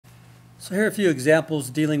So here are a few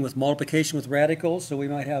examples dealing with multiplication with radicals. So we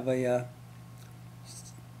might have a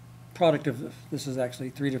product of, this is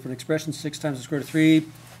actually three different expressions, 6 times the square root of 3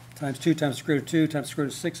 times 2 times the square root of 2 times the square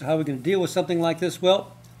root of 6. So how are we going to deal with something like this?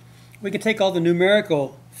 Well, we can take all the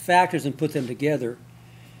numerical factors and put them together.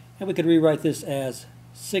 And we could rewrite this as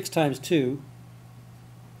 6 times 2,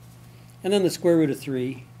 and then the square root of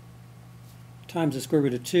 3 times the square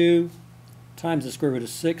root of 2 times the square root of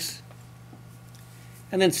 6.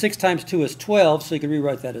 And then 6 times 2 is 12, so you can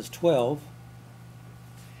rewrite that as 12.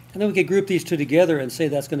 And then we could group these two together and say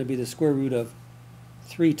that's going to be the square root of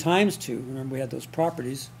 3 times 2. Remember, we had those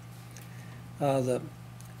properties. The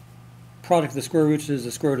product of the square roots is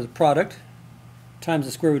the square root of the product times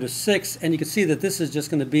the square root of 6. And you can see that this is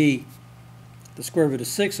just going to be the square root of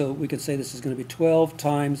 6. So we could say this is going to be 12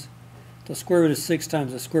 times the square root of 6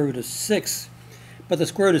 times the square root of 6. But the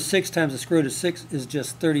square root of 6 times the square root of 6 is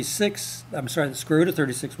just 36. I'm sorry, the square root of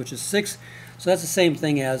 36, which is 6. So that's the same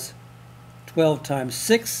thing as 12 times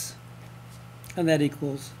 6, and that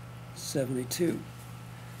equals 72.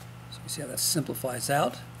 So you see how that simplifies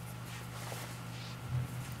out.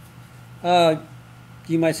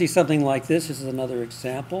 You might see something like this. This is another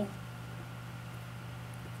example.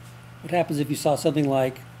 What happens if you saw something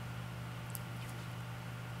like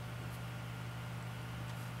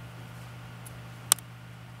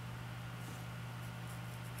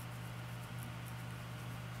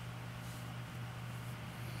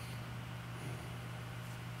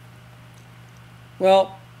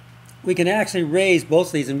well, we can actually raise both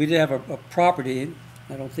of these, and we did have a property.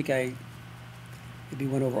 I don't think I maybe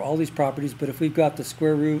went over all these properties, but if we've got the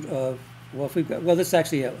square root of, well, if we've got, well, this is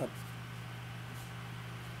actually a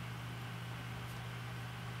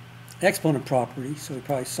exponent property, so we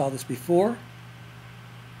probably saw this before.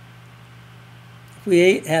 If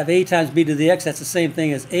we have a times b to the x, that's the same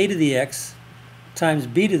thing as a to the x times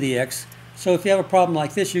b to the x. So if you have a problem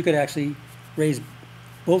like this, you could actually raise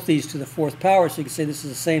both these to the 4th power, so you can say this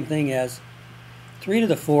is the same thing as 3 to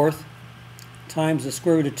the 4th times the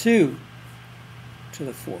square root of 2 to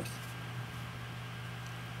the 4th.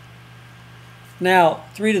 Now,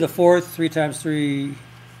 3 to the 4th, 3 times 3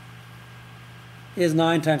 is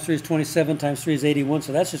 9, times 3 is 27, times 3 is 81,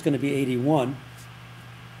 so that's just going to be 81.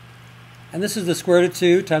 And this is the square root of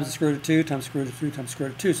 2 times the square root of 2 times the square root of 3 times the square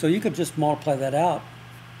root of 2. So you could just multiply that out.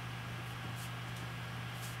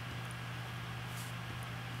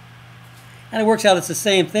 And it works out it's the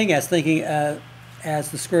same thing as thinking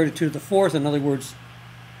as the square root of 2 to the 4th. In other words,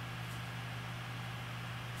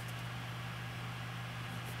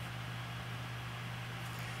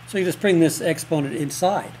 so you just bring this exponent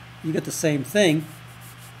inside. You get the same thing.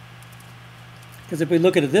 Because if we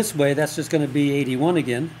look at it this way, that's just going to be 81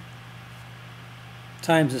 again.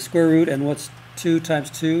 Times the square root, and what's 2 times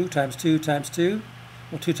 2 times 2 times 2?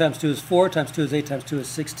 Well, 2 times 2 is 4, times 2 is 8, times 2 is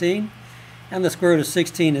 16. And the square root of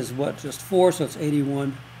 16 is what? Just 4, so it's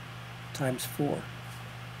 81 times 4.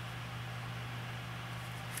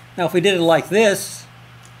 Now, if we did it like this,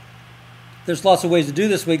 there's lots of ways to do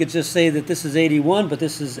this. We could just say that this is 81, but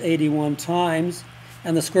this is 81 times,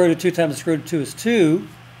 and the square root of 2 times the square root of 2 is 2.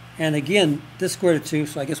 And again, this square root of 2,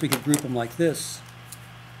 so I guess we could group them like this.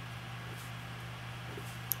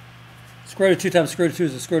 Square root of 2 times the square root of 2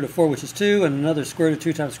 is the square root of 4, which is 2, and another square root of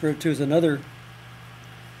 2 times the square root of 2 is another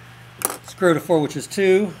square root of 4, which is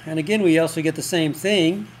 2. And again, we also get the same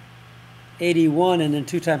thing, 81, and then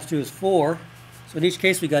 2 times 2 is 4. So in each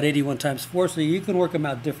case, we got 81 times 4. So you can work them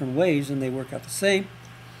out different ways, and they work out the same.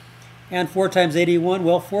 And 4 times 81,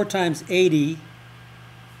 well, 4 times 80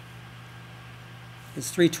 is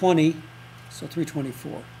 320, so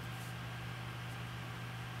 324.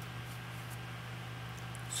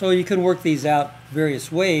 So you can work these out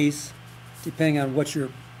various ways, depending on what your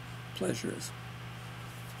pleasure is.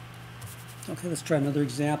 Okay, let's try another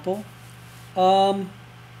example. The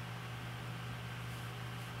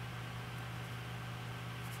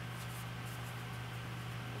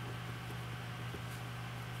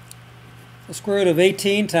square root of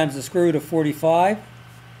 18 times the square root of 45.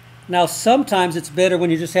 Now, sometimes it's better when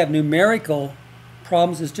you just have numerical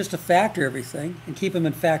problems is just to factor everything and keep them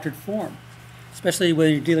in factored form, especially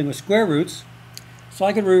when you're dealing with square roots. So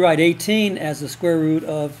I can rewrite 18 as the square root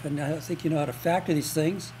of, and I think you know how to factor these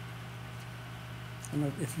things. I don't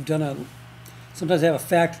know if you've done sometimes they have a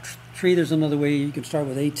factor tree. There's another way you can start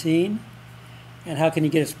with 18. And how can you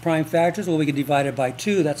get its prime factors? Well, we can divide it by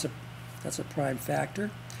 2. That's a prime factor.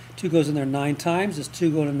 2 goes in there 9 times. Does 2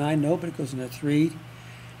 go to 9? No, but it goes in there 3.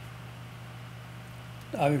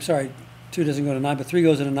 I'm sorry, 2 doesn't go to 9, but 3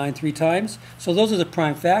 goes into 9 3 times. So those are the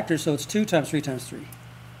prime factors, so it's 2 times 3 times 3.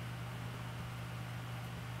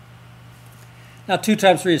 Now 2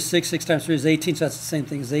 times 3 is 6, 6 times 3 is 18, so that's the same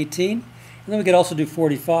thing as 18. And then we could also do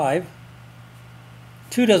 45.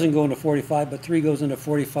 2 doesn't go into 45, but 3 goes into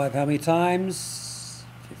 45 how many times?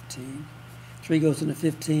 15. 3 goes into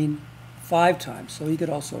 15 5 times, so you could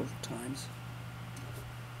also times.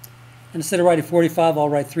 And instead of writing 45, I'll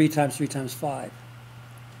write 3 times 3 times 5.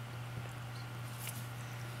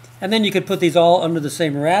 And then you could put these all under the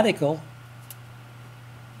same radical.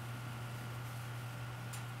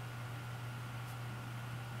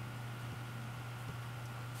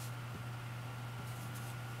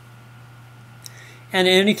 And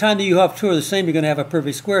any time that you have two are the same, you're going to have a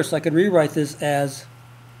perfect square. So I could rewrite this as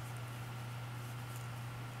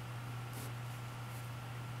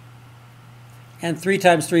and 3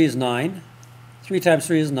 times 3 is 9. 3 times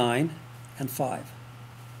 3 is 9 and 5.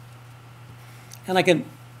 And I can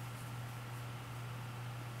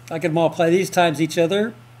multiply these times each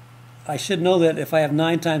other. I should know that if I have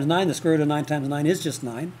 9 times 9, the square root of 9 times 9 is just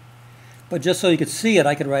 9. But just so you could see it,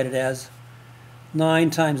 I could write it as 9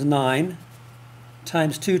 times 9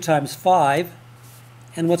 times 2 times 5.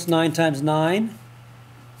 And what's 9 times 9?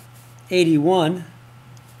 81.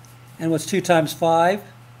 And what's 2 times 5?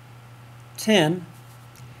 10.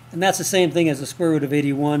 And that's the same thing as the square root of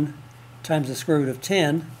 81 times the square root of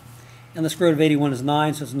 10. And the square root of 81 is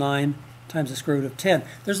 9, so it's 9 times the square root of 10.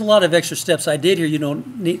 There's a lot of extra steps I did here. You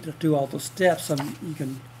don't need to do all those steps. You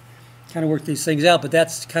can kind of work these things out, but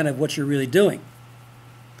that's kind of what you're really doing.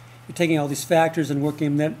 You're taking all these factors and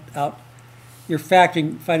working them out. You're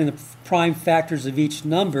finding the prime factors of each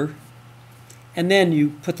number, and then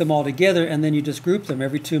you put them all together, and then you just group them.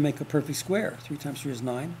 Every two make a perfect square. 3 times 3 is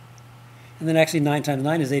 9. And then actually 9 times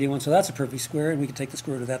 9 is 81, so that's a perfect square, and we can take the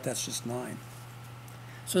square root of that. That's just 9.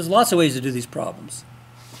 So there's lots of ways to do these problems.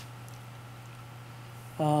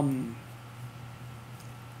 I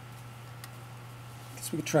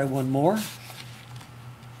guess we could try one more.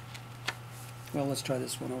 Well, let's try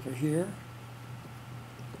this one over here.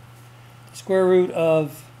 Square root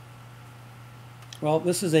of, well,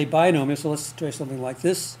 this is a binomial, so let's try something like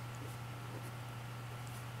this.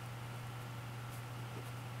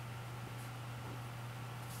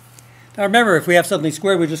 Now remember, if we have something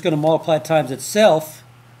squared, we're just going to multiply it times itself.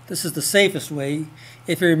 This is the safest way.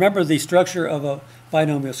 If you remember the structure of a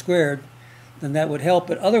binomial squared, then that would help.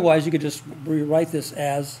 But otherwise, you could just rewrite this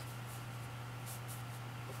as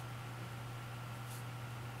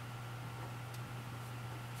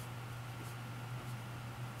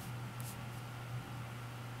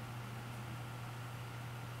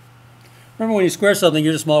remember, when you square something,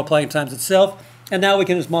 you're just multiplying times itself. And now we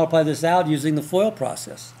can just multiply this out using the FOIL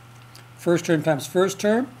process. First term times first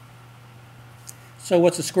term. So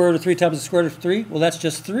what's the square root of 3 times the square root of 3? Well, that's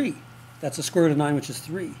just 3. That's the square root of 9, which is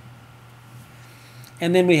 3.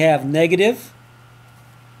 And then we have negative.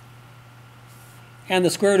 And the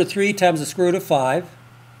square root of 3 times the square root of 5.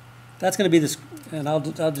 That's going to be this, and I'll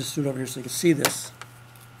just do it over here so you can see this.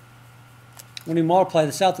 When we multiply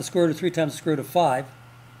this out, the square root of 3 times the square root of 5.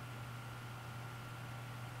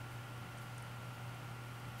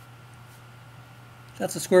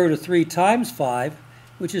 That's the square root of 3 times 5,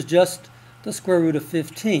 which is just the square root of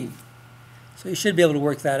 15. So you should be able to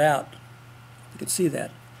work that out. You can see that.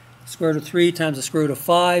 The square root of 3 times the square root of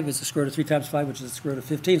 5 is the square root of 3 times 5, which is the square root of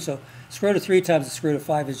 15. So the square root of 3 times the square root of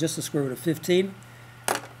 5 is just the square root of 15.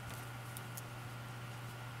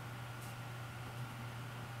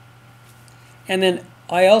 And then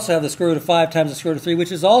I also have the square root of 5 times the square root of 3,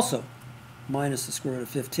 which is also minus the square root of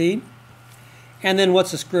 15. And then what's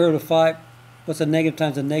the square root of 5? What's a negative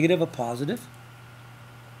times a negative? A positive.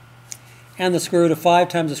 And the square root of 5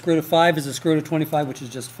 times the square root of 5 is the square root of 25, which is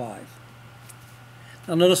just 5.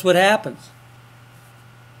 Now notice what happens.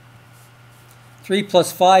 3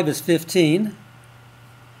 plus 5 is 15.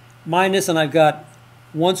 Minus, and I've got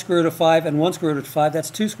 1 square root of 5 and 1 square root of 5.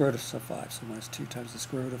 That's 2 square roots of 5. So minus 2 times the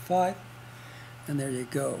square root of 5. And there you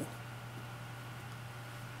go.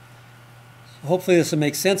 So hopefully this will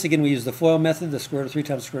make sense. Again, we use the FOIL method. The square root of 3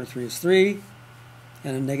 times the square root of 3 is 3.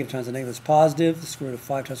 And a negative times a negative is positive. The square root of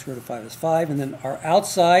 5 times the square root of 5 is 5. And then our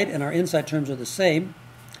outside and our inside terms are the same.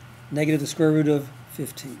 Negative the square root of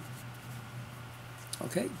 15.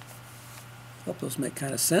 Okay. Hope those make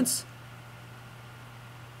kind of sense.